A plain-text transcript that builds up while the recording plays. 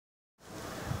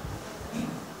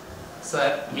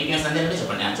Sir మీకేం సందేహం ఉంటే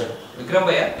చెప్పండి. చెప్పు విక్రమ్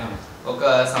భయ్య, ఒక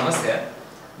సమస్య.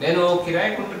 నేను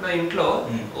కిరాయికుంటున్న ఇంట్లో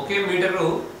ఒకే మీటరు,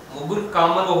 ముగ్గురు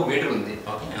కామన్ ఒక మీటర్ ఉంది.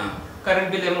 ఓకే.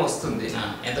 కరెంట్ బిల్ ఏమో వస్తుంది.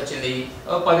 ఎంత వచ్చింది?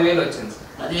 10,000 వచ్చింది సార్.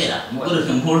 10,000? ముగ్గురు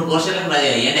 3 పోర్షన్లకు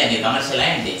 10,000 ఏంటి? కమర్షియల్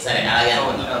ఏంటి? సరే అలాగే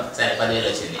అనుకుందాం. సరే 10,000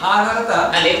 వచ్చింది. ఆ తర్వాత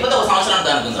లేకపోతే ఒక సంవత్సరం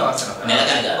అనుకుందాం.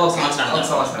 నెలకని కాదు, ఒక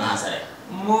సంవత్సరం. సరే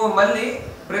మళ్ళీ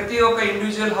ప్రతి ఒక్క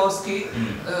ఇండివిజువల్ హౌస్ కి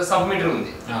సబ్ మీటర్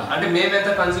ఉంది. అంటే మేము ఎంత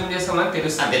కన్స్యూమ్ చేస్తామని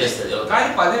తెలుస్తుంది. కానీ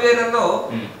 10,000లో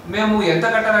మేము ఎంత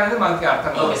కట్టాలనేది మాకు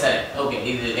అర్థం కాదు. ఓకే సరే, ఓకే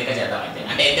ఇది లెక్క చేద్దాం. అయితే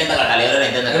అంటే ఎంత కట్టాలి, ఎవరైనా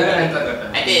ఎంత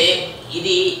కట్టాలి. అయితే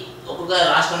ఇది ఒక్కొక్క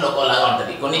రాష్ట్రంలో ఒక్కోలాగా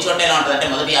ఉంటుంది. కొన్ని చోట్ల ఎలా ఉంటుంది అంటే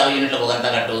మొదటి 50 యూనిట్లకు ఒకంత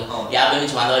కట్టు, 50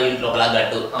 నుంచి 100 యూనిట్లు ఒకలాగా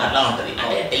కట్టు, అట్లా ఉంటుంది.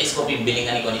 అంటే టెలిస్కోపిక్ బిల్లింగ్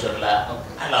అని కొన్ని చోట్ల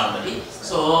అట్లా ఉంటుంది.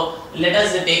 So let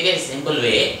us take a simple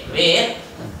way wear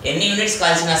ఎన్ని యూనిట్స్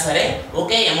కాల్చినా సరే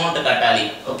ఒకే అమౌంట్ కట్టాలి,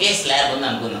 ఒకే స్లాబ్ ఉంది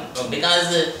అనుకుందాం. Because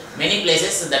many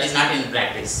places that is not in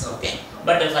practice. Okay,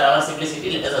 but for hour simplicity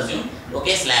let us assume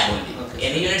okay slab ఉంది.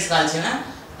 ఎన్ని units కాల్చినా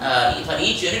for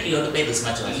each unit you have to pay this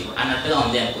much only అన్నట్టుగా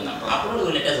ఉంది అనుకుందాం. అప్పుడు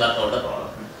let us work out the problem.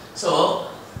 So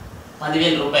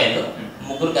 10,000 రూపాయలు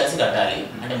ముగ్గురు కలిసి కట్టాలి,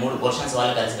 అంటే 3 పోర్షన్స్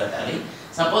వాళ్ళు కలిసి కట్టాలి.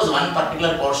 Suppose one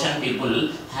particular portion people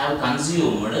have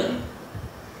consumed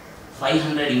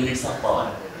 500 units of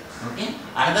power. Okay,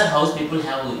 another house people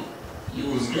have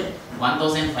used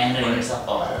 1,500 units of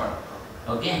power.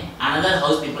 Okay, another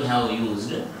house people have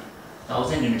used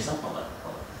 1,000 units of power.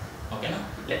 Okay, now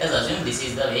let us assume this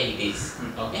is the way it is.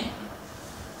 Okay,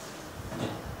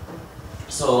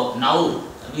 so now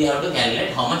we have to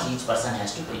calculate how much each person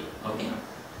has to pay. Okay,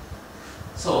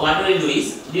 so what we will do is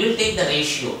we will take the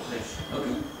ratio.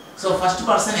 Okay, so first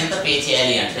person ఎంత pay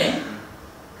చేయాలి అంటే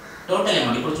total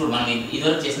amount ఇప్పుడు చూడు మనం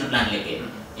ఇదివరకు చేసిన plan లెక్కే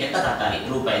ఎంత కట్టాలి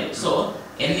రూపాయలు. సో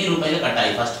ఎన్ని రూపాయలు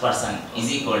కట్టాలి first person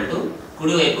is equal to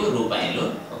కుడివైపు రూపాయలు,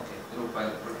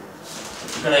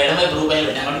 ఇక్కడ ఎడమవైపు రూపాయలు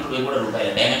పెట్టాం కాబట్టి కుడివైపు కూడా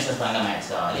రూపాయలు, డైమెన్షన్స్ పరంగా మ్యాచ్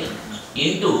కావాలి,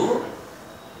 ఇంటూ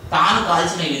తాను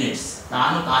కాల్చిన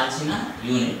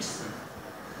యూనిట్స్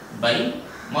బై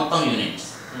మొత్తం యూనిట్స్.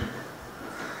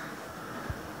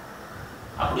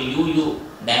 అప్పుడు యూ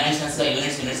డైమెన్షన్స్గా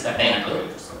యూనిట్స్ కట్టాయినట్టు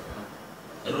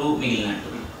రూ మిగిలినట్టు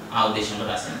ఆ ఉద్దేశంలో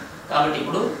రాశాను. కాబట్టి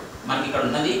ఇప్పుడు మనకి ఇక్కడ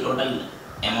ఉన్నది టోటల్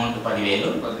అమౌంట్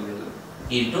 10,000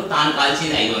 ఇంటూ తాను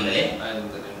కాల్చింది 500,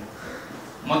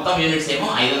 మొత్తం యూనిట్స్ ఏమో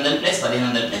 500 ప్లస్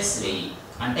 1,500 ప్లస్ 1000,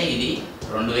 అంటే ఇది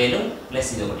 2,000 ప్లస్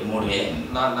ఇది ఒకటి 3,000 అయింది.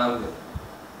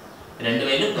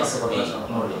 2,000 plus 1,000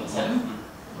 3,000.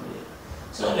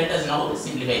 So let us now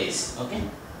simplify this. Okay,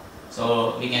 so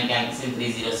we can cancel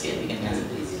 3 zeros here, we can cancel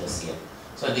 3 zeros here.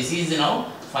 So this is now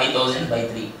 5,000 by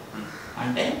 3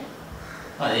 అంటే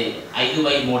అది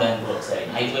 5/3 అనుకో. సరే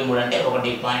 5/3 అంటే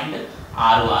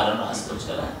 1.66 రాసుకోవచ్చు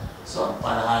కదా. సో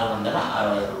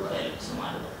 1,665 రూపాయలు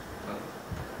సుమారుగా,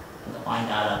 ఇంకా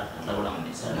 0.66 అట్లా కూడా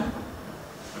ఉంది. సరేనా,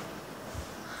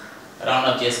 రౌండ్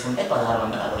అప్ చేసుకుంటే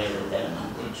 1,667 రూపాయలు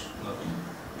అనుకోవచ్చు.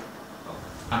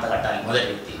 అంత కట్టాలి మొదటి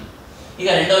వ్యక్తి. ఇక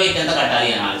రెండో వ్యక్తి ఎంత కట్టాలి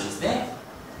అని ఆలోచిస్తే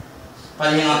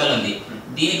 1,500 ఉంది,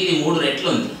 దీనికి ఇది 3 రెట్లు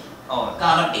ఉంది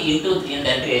కాబట్టి ఇంటూ 3 అని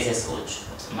డైరెక్ట్ వేసేసుకోవచ్చు.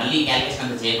 మళ్ళీ క్యాలిక్యులేషన్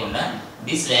అంతా చేయకుండా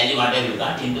this value what ever you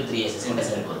got into 3 వేసేసుకుంటే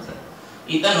సరిపోతుంది.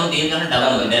 ఇతను దీనికన్నా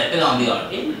డబుల్ ఉంది, డైరెక్ట్గా ఉంది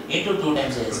కాబట్టి ఇంటూ 2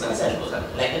 టైమ్స్ వేసుకుంటే సరిపోతుంది.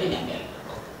 Like that you can calculate.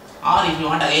 Are if you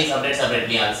want again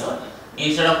separately also,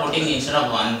 instead of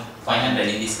 500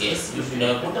 in this case you should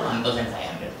have put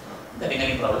 1,500. The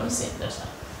remaining problem is same. That's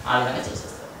all. ఆ విధంగా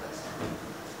చేసేస్తాం.